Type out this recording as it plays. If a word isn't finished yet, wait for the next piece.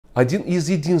Один из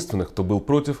единственных, кто был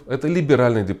против, это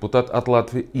либеральный депутат от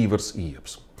Латвии Иварс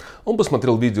Иябс. Он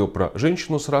посмотрел видео про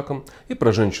женщину с раком и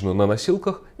про женщину на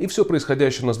носилках, и все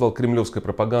происходящее назвал кремлевской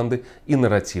пропагандой и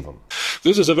нарративом.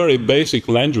 This is a very basic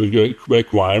language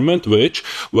requirement, which,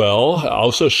 well,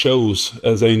 also shows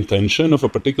the intention of a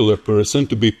particular person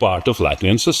to be part of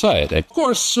Latvian society. Of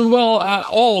course, well,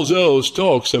 all those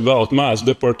talks about mass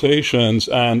deportations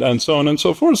and so on and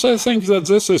so forth, I think that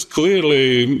this is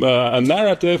clearly a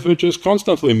narrative which is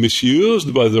constantly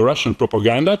misused by the Russian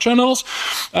propaganda channels,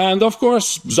 and of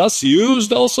course, thus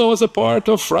used also as a part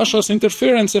of Russia's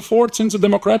interference efforts in the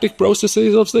democratic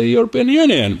processes of the European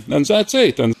Union, and that's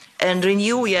it. And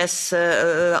Renew, yes,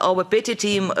 our petty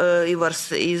team,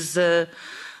 Ivars, is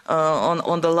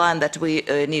on the line that we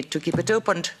need to keep it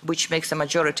open, which makes a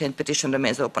majority and petition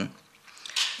remains open.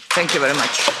 Thank you very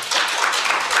much.